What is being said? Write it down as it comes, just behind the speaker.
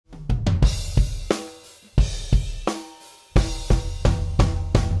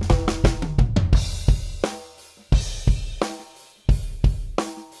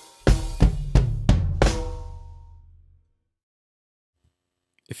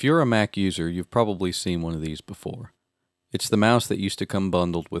If you're a Mac user, you've probably seen one of these before. It's the mouse that used to come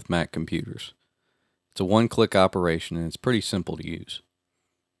bundled with Mac computers. It's a one-click operation and it's pretty simple to use.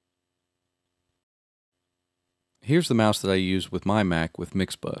 Here's the mouse that I use with my Mac with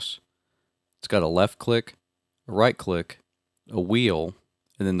Mixbus. It's got a left click, a right click, a wheel,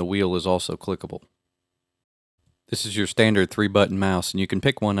 and then the wheel is also clickable. This is your standard 3-button mouse and you can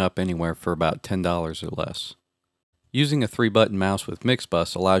pick one up anywhere for about $10 or less. Using a 3-button mouse with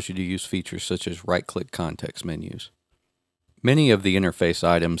Mixbus allows you to use features such as right-click context menus. Many of the interface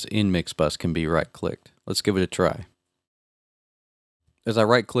items in Mixbus can be right-clicked. Let's give it a try. As I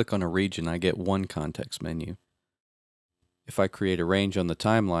right-click on a region, I get one context menu. If I create a range on the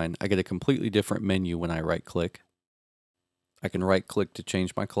timeline, I get a completely different menu when I right-click. I can right-click to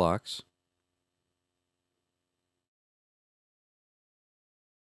change my clocks.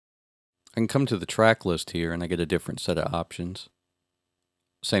 I can come to the track list here and I get a different set of options.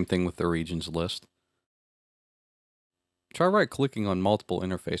 Same thing with the regions list. Try right-clicking on multiple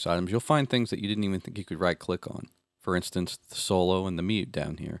interface items. You'll find things that you didn't even think you could right-click on. For instance, the solo and the mute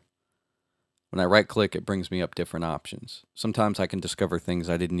down here. When I right-click, it brings me up different options. Sometimes I can discover things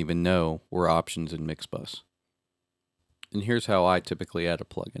I didn't even know were options in Mixbus. And here's how I typically add a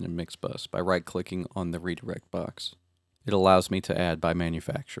plugin in Mixbus, by right-clicking on the redirect box. It allows me to add by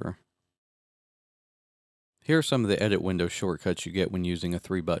manufacturer. Here are some of the edit window shortcuts you get when using a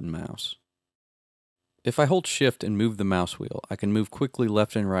 3-button mouse. If I hold Shift and move the mouse wheel, I can move quickly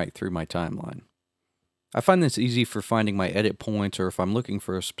left and right through my timeline. I find this easy for finding my edit points, or if I'm looking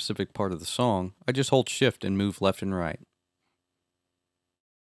for a specific part of the song, I just hold Shift and move left and right.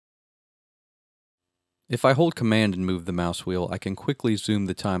 If I hold Command and move the mouse wheel, I can quickly zoom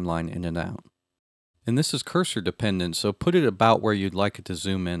the timeline in and out. And this is cursor dependent, so put it about where you'd like it to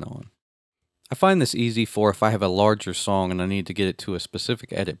zoom in on. I find this easy for if I have a larger song and I need to get it to a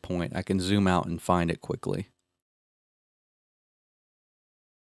specific edit point, I can zoom out and find it quickly.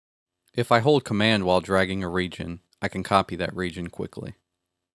 If I hold Command while dragging a region, I can copy that region quickly.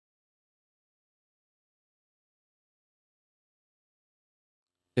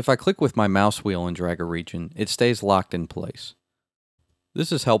 If I click with my mouse wheel and drag a region, it stays locked in place.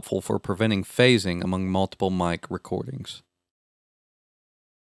 This is helpful for preventing phasing among multiple mic recordings.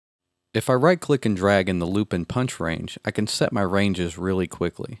 If I right-click and drag in the loop and punch range, I can set my ranges really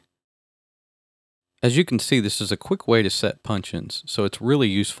quickly. As you can see, this is a quick way to set punch-ins, so it's really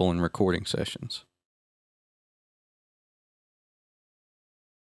useful in recording sessions.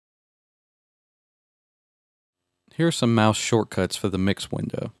 Here are some mouse shortcuts for the mix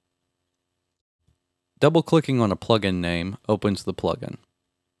window. Double-clicking on a plugin name opens the plugin.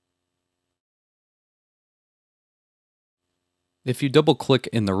 If you double-click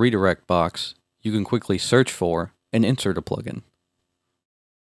in the redirect box, you can quickly search for and insert a plugin.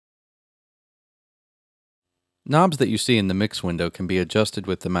 Knobs that you see in the mix window can be adjusted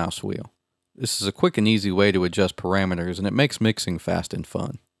with the mouse wheel. This is a quick and easy way to adjust parameters, and it makes mixing fast and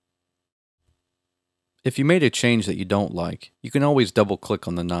fun. If you made a change that you don't like, you can always double-click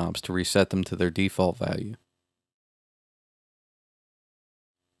on the knobs to reset them to their default value.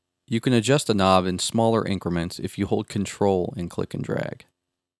 You can adjust a knob in smaller increments if you hold Control and click and drag.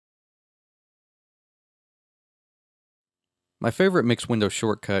 My favorite mix window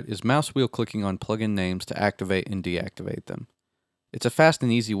shortcut is mouse wheel clicking on plugin names to activate and deactivate them. It's a fast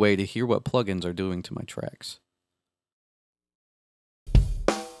and easy way to hear what plugins are doing to my tracks.